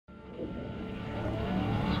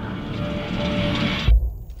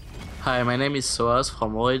Hi, my name is Soaz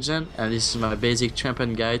from Origen, and this is my basic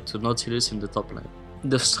champion guide to Nautilus in the top lane.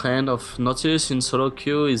 The strength of Nautilus in solo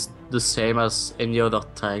queue is the same as any other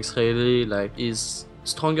tanks really, like he's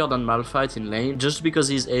stronger than Malphite in lane just because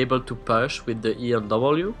he's able to push with the E and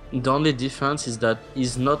W. The only difference is that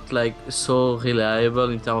he's not like so reliable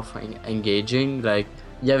in terms of engaging, like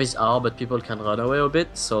you have his R but people can run away a bit,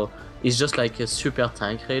 so he's just like a super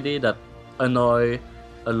tank really that annoy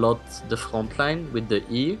a lot the front line with the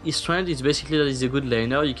E. His strength is basically that he's a good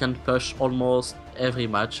laner. You can push almost every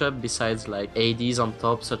matchup besides like ADs on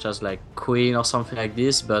top, such as like Queen or something like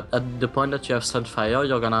this, but at the point that you have Sunfire,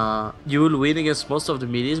 you will win against most of the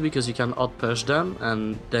melees because you can outpush them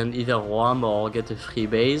and then either roam or get a free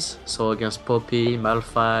base. So against Poppy,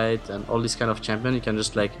 Malphite and all this kind of champion, you can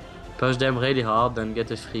just like push them really hard and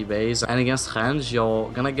get a free base. And against range,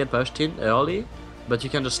 you're gonna get pushed in early, but you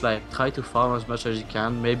can just like try to farm as much as you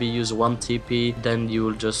can, maybe use one TP, then you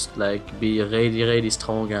will just like be really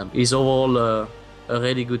strong, and he's overall a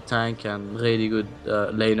really good tank and really good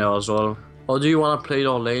laner as well. Or do you want to play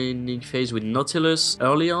your laning phase with Nautilus?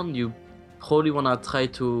 Early on, you probably want to try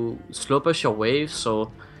to slow push your wave,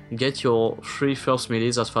 so get your 3 first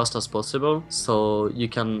melees as fast as possible, so you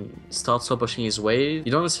can start slow pushing his wave.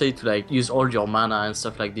 You don't necessarily to like use all your mana and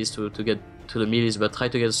stuff like this to get to the melees, but try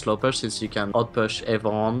to get a slow push since you can outpush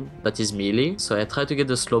everyone that is melee. So I try to get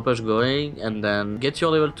the slow push going and then get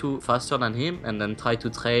your level 2 faster than him and then try to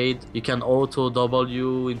trade. You can auto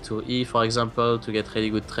W into E for example to get really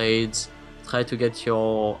good trades. Try to get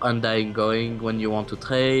your Undying going when you want to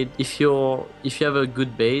trade. If you have a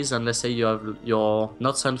good base, and let's say you have your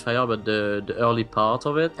not Sunfire but the early part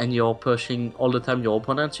of it, and you're pushing all the time your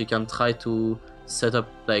opponents, you can try to set up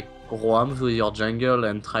like roams with your jungle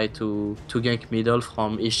and try to gank middle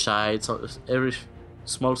from each side. So every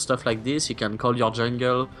small stuff like this, you can call your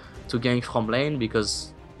jungle to gank from lane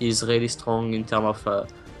because he's really strong in terms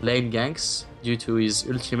of lane ganks due to his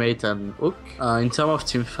ultimate and hook. In terms of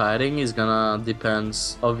team fighting, it's gonna depend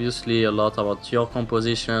obviously a lot about your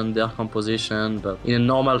composition, their composition, but in a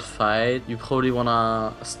normal fight, you probably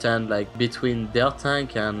wanna stand like between their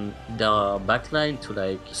tank and their backline to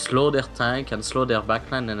like slow their tank and slow their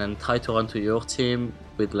backline and then try to run to your team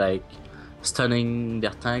with like stunning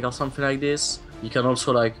their tank or something like this. You can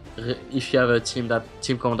also like, if you have a team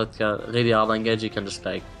comp that can really hard engage, you can just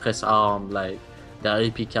like press R on like their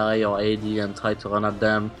AP carry or AD and try to run at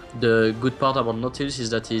them. The good part about Nautilus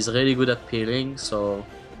is that he's really good at peeling, so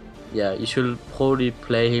yeah, you should probably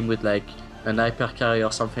play him with like an hyper carry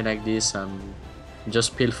or something like this and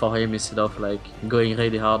just peel for him instead of like going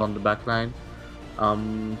really hard on the backline.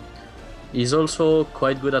 He's also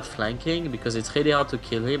quite good at flanking because it's really hard to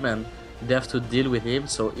kill him and they have to deal with him,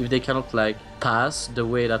 so if they cannot like pass the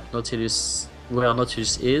way that Nautilus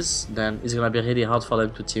is, then it's gonna be really hard for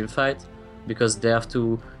them to team fight. Because they have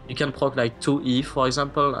to, you can proc like 2E for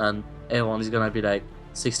example and everyone is gonna be like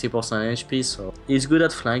 60% HP, so he's good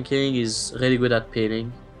at flanking, he's really good at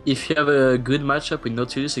peeling. If you have a good matchup with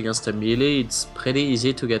Nautilus against a melee, it's pretty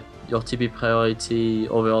easy to get your TP priority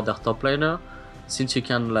over their top laner, since you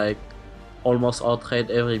can like almost out-trade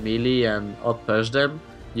every melee and out-push them.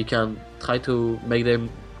 You can try to make them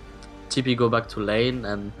TP go back to lane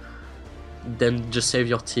and then just save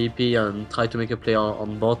your TP and try to make a play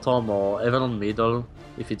on bottom or even on middle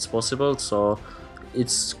if it's possible. So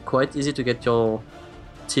it's quite easy to get your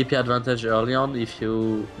TP advantage early on if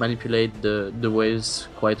you manipulate the waves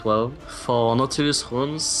quite well. For Nautilus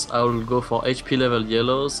runes, I will go for HP level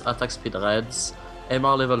yellows, attack speed reds,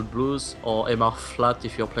 MR level blues or MR flat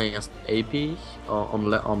if you're playing as AP or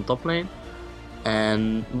on top lane,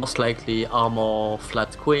 and most likely armor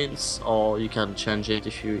flat queens, or you can change it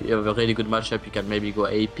if you have a really good matchup, you can maybe go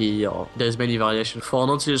AP, or there's many variations. For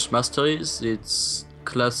Nautilus masteries, it's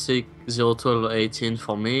classic 0, 12, 18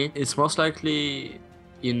 for me. It's most likely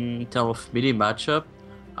in terms of melee matchup,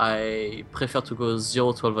 I prefer to go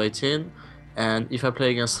 0, 12, 18, and if I play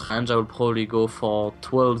against range, I will probably go for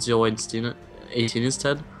 12, 0, 18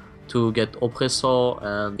 instead to get Oppressor,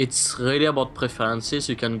 and it's really about preferences.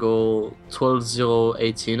 You can go 12, 0,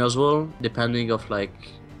 18 as well, depending of like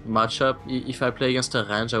matchup. If I play against a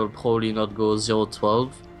range, I will probably not go 0,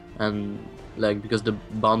 12, and like because the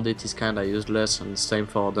Bandit is kinda useless, and same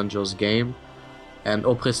for Dangerous Game, and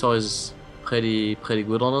Oppressor is pretty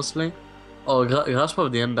good honestly. Grasp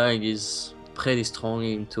of the Undying is pretty strong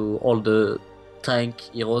into all the tank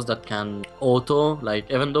heroes that can auto, like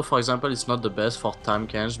even though for example it's not the best for time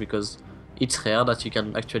canch because it's rare that you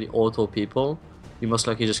can actually auto people, you most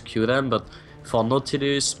likely just Q them, but for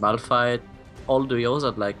Nautilus, Malphite, all the heroes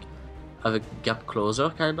that like have a gap closer,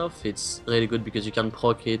 kind of. It's really good because you can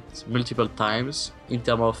proc it multiple times. In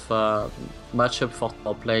terms of matchup for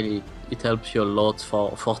top lane, it helps you a lot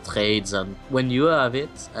for trades, and when you have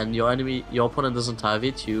it and your opponent doesn't have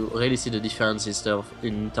it, you really see the difference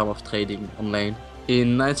in terms of trading on lane.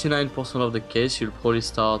 In 99% of the case, you'll probably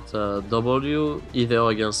start W either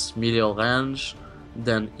against melee or range,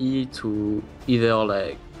 then E to either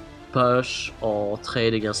like push or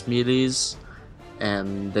trade against melees,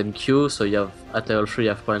 and then Q, so you have at level 3 you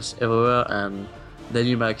have points everywhere, and then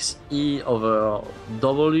you max E over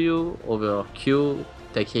W over Q,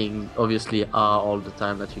 taking obviously R all the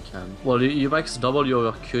time that you can. Well, you max W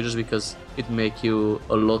over Q just because it makes you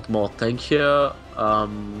a lot more tankier,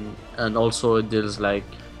 and also it deals like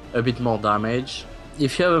a bit more damage.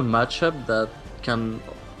 If you have a matchup that can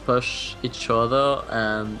push each other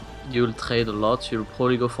and you'll trade a lot, you'll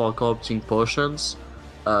probably go for corrupting potions.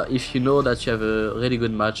 If you know that you have a really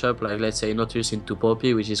good matchup, like let's say Nautilus into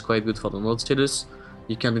Poppy, which is quite good for the Nautilus,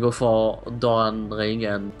 you can go for Doran Ring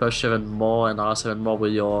and push 7 more and harass 7 more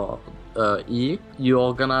with your E.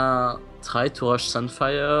 You're gonna try to rush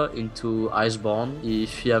Sunfire into Iceborne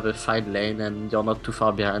if you have a fine lane and you're not too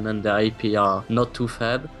far behind and the AP are not too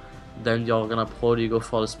fed. Then you're gonna probably go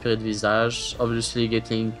for the Spirit Visage, obviously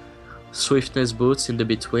getting Swiftness boots in the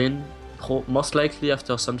between, most likely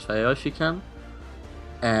after Sunfire if you can.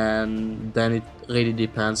 And then it really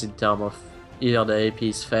depends in terms of either the AP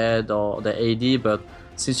is fed or the AD, but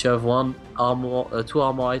since you have two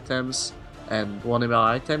armor items and one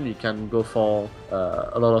MR item, you can go for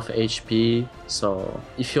a lot of HP. So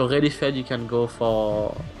if you're really fed, you can go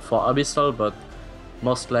for Abyssal, but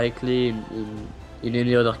most likely in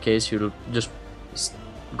any other case, you'll just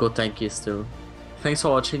go tanky still. Thanks for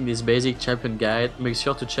watching this basic champion guide. Make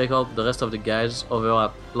sure to check out the rest of the guides over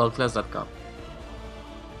at lordclass.com.